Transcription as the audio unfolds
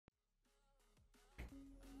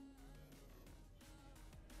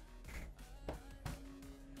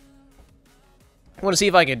I want to see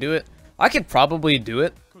if I can do it. I could probably do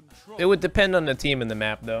it. It would depend on the team and the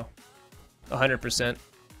map, though. 100%.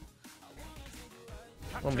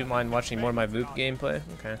 Won't be mind watching more of my Voop gameplay.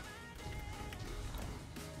 Okay.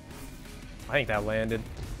 I think that landed.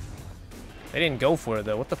 They didn't go for it,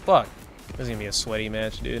 though. What the fuck? This is gonna be a sweaty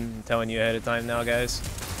match, dude. I'm telling you ahead of time now, guys.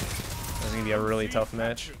 This is gonna be a really tough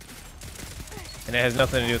match. And it has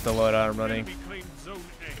nothing to do with the loadout I'm running.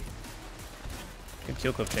 Good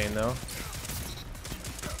kill clip chain, though.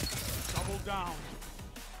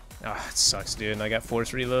 Ah, it sucks, dude. And I got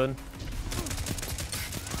force reload.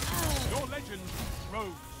 Your legend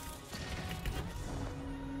rose.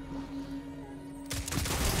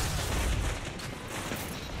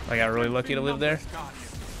 I got really lucky to live there.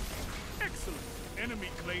 Excellent. Enemy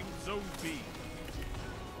claimed zone B.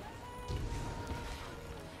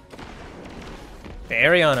 The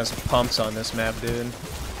Ariana's pumps on this map, dude.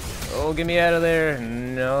 Oh, get me out of there.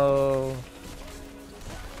 No.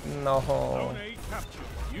 No. Zone A captured.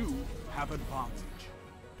 You have advantage.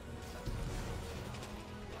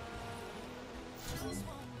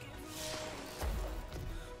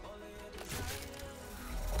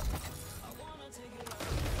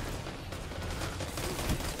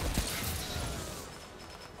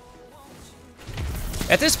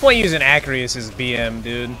 At this point, using Acreus is BM,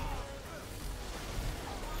 dude.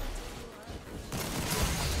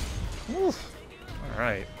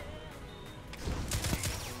 Alright.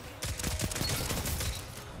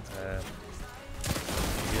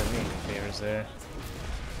 You doing me favors there.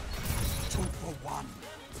 2 for 1.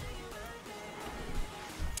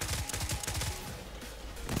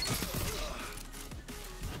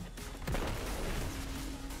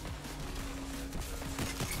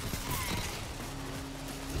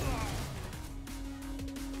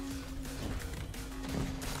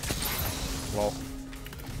 Lol.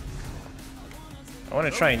 I want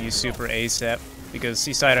to try and use super ASAP because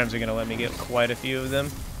sidearms are going to let me get quite a few of them.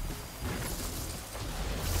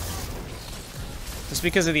 Just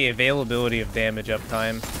because of the availability of damage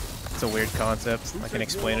uptime. It's a weird concept. I can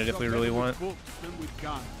explain it if we really want.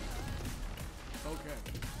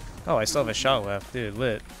 Oh, I still have a shot left. Dude,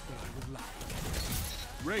 lit.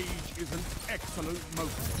 Rage is an excellent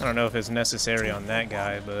motive. I don't know if it's necessary on that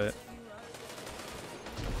guy, but...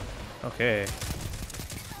 Okay.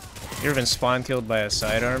 You ever been spawn killed by a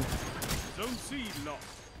sidearm? Zone C lost.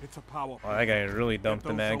 It's a power. Oh, that guy really dumped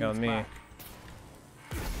the mag on me. Back.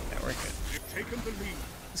 Yeah, we're good. They've taken the lead.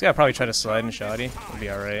 This guy probably tried to slide and shoddy. It'll be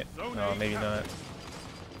alright. No, maybe not.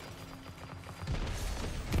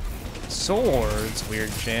 Swords,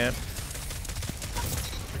 weird champ.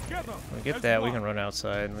 We get that, we can run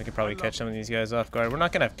outside. We could probably catch some of these guys off guard. We're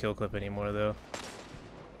not gonna have kill clip anymore, though.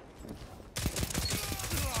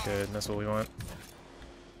 Good, that's what we want.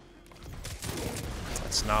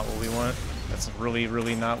 That's not what we want. That's really,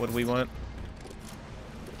 really not what we want.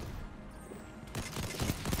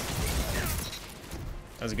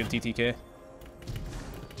 That was a good TTK.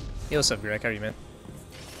 Hey, what's up, Greg? How are you, man?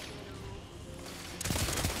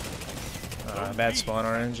 Bad spawn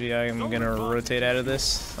RNG. I'm gonna rotate out of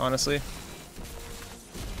this, honestly.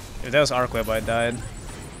 If that was Arc Web, I died.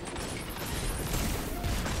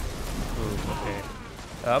 Ooh, okay.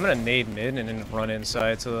 I'm gonna nade mid and then run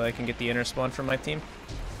inside so that I can get the inner spawn from my team.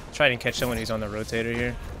 Try and catch someone who's on the rotator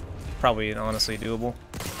here. Probably honestly doable.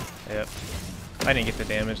 Yep. I didn't get the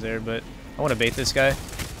damage there, but I want to bait this guy.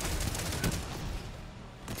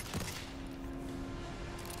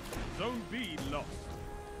 Zone B lost.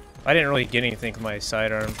 I didn't really get anything with my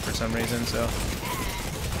sidearm for some reason, so. 2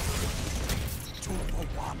 for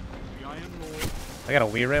 1. The Iron Lord. I got a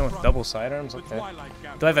Wii ran with double sidearms? Okay.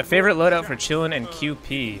 Do I have a favorite loadout for chillin' and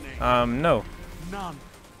QP? No. None.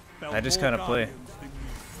 I just kind of play.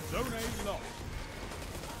 Zone A lost.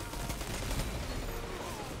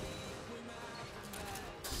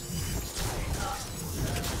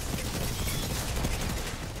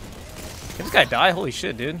 Did this guy die? Holy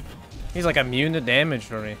shit, dude. He's like immune to damage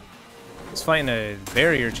for me. He's fighting a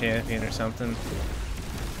barrier champion or something.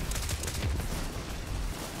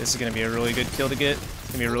 This is going to be a really good kill to get.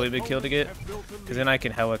 It's going to be a really big kill to get. Because then I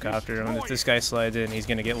can helicopter him. And if this guy slides in, he's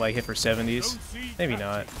going to get like hit for 70s. Maybe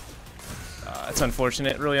not. It's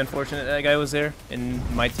unfortunate. Really unfortunate that guy was there. And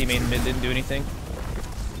my teammate in mid didn't do anything.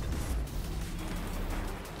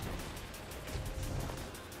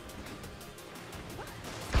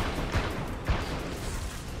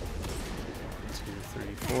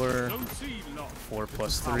 Four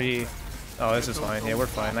plus 3. Oh, this is fine. Yeah, we're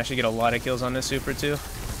fine. I should get a lot of kills on this super too.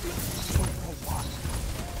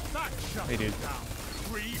 Hey, dude.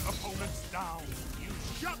 3 opponents down. You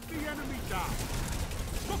shut the enemy down.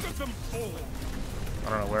 Look at them fall. I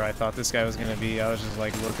don't know where I thought this guy was gonna be. I was just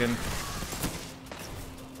like looking.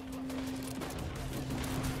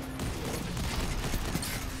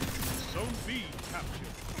 Zone B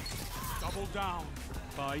captured. Double down.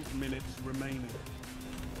 5 minutes remaining.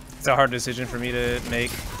 It's a hard decision for me to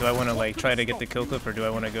make. Do I want to like try to get the kill clip, or do I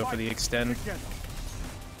want to go for the extend? Together.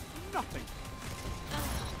 Nothing.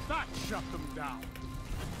 That shut them down.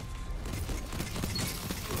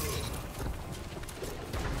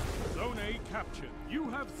 Zone A captured.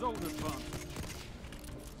 You have zone advantage.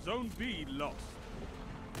 Zone B lost.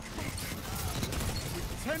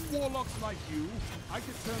 With 10 warlocks like you, I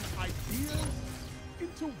could turn ideas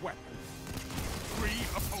into weapons. 3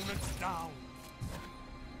 opponents down.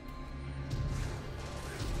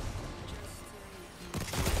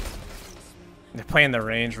 They're playing the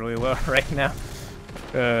range really well right now.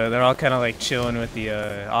 They're all kind of like chilling with the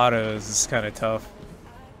autos. It's kind of tough.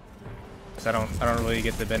 Cause I don't really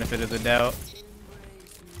get the benefit of the doubt.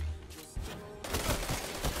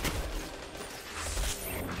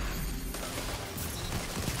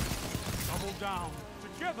 Double down.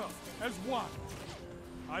 Together as one.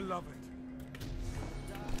 I love it.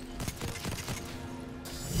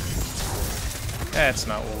 That's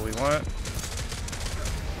not what we want.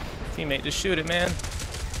 Teammate, just shoot it, man.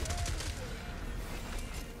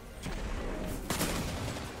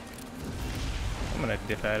 I'm gonna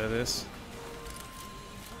dip out of this.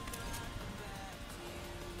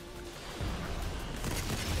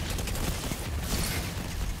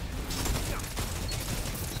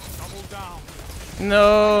 Double down.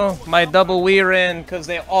 No, my double we ran because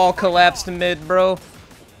they all collapsed mid, bro.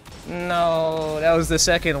 No, that was the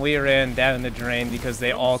second we ran down in the drain because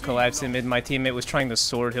they all collapsed in mid. My teammate was trying to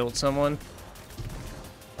sword hilt someone.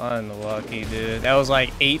 Unlucky, dude. That was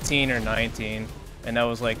like 18 or 19, and that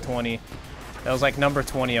was like 20. That was like number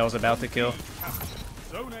 20 I was about to kill.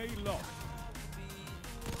 Zone A lost.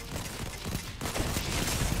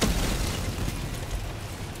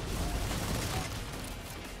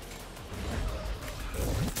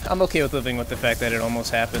 I'm okay with living with the fact that it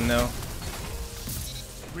almost happened, though.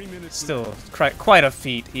 3 minutes. Still, quite a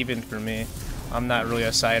feat, even for me. I'm not really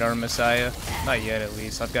a sidearm messiah. Not yet, at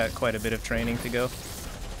least. I've got quite a bit of training to go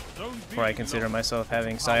before I consider myself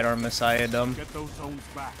having sidearm messiahdom. Get those zones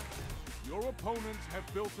back. Your opponents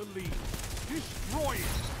have built a lead. Destroy it.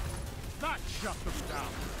 That shut them down.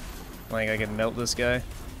 I think I can melt this guy.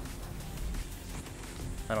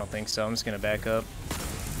 I don't think so. I'm just gonna back up.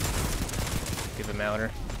 Give him outer.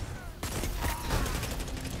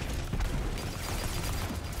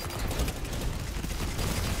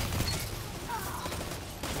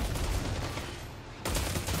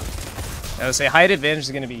 I would say height advantage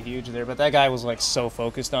is going to be huge there, but that guy was like so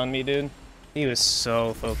focused on me, dude. He was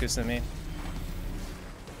so focused on me.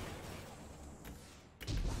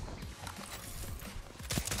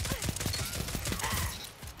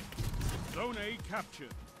 Zone A captured.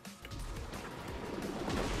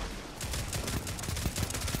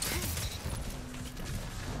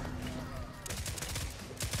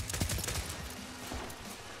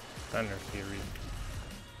 Thunder Fury.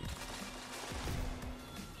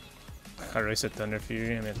 I already said Thunder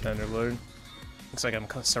Fury, I meant Thunder Lord. Looks like I'm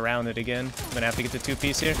surrounded again. I'm gonna have to get the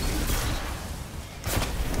 2-piece here.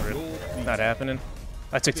 Not happening.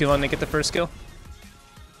 I took too long to get the first kill.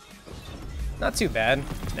 Not too bad.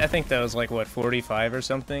 I think that was like, what, 45 or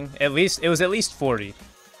something? At least, it was at least 40. It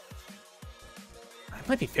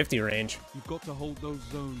might be 50 range. You've got to hold those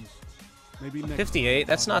zones. Maybe next 58,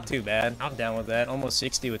 that's not too bad. I'm down with that. Almost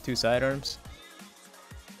 60 with 2 sidearms.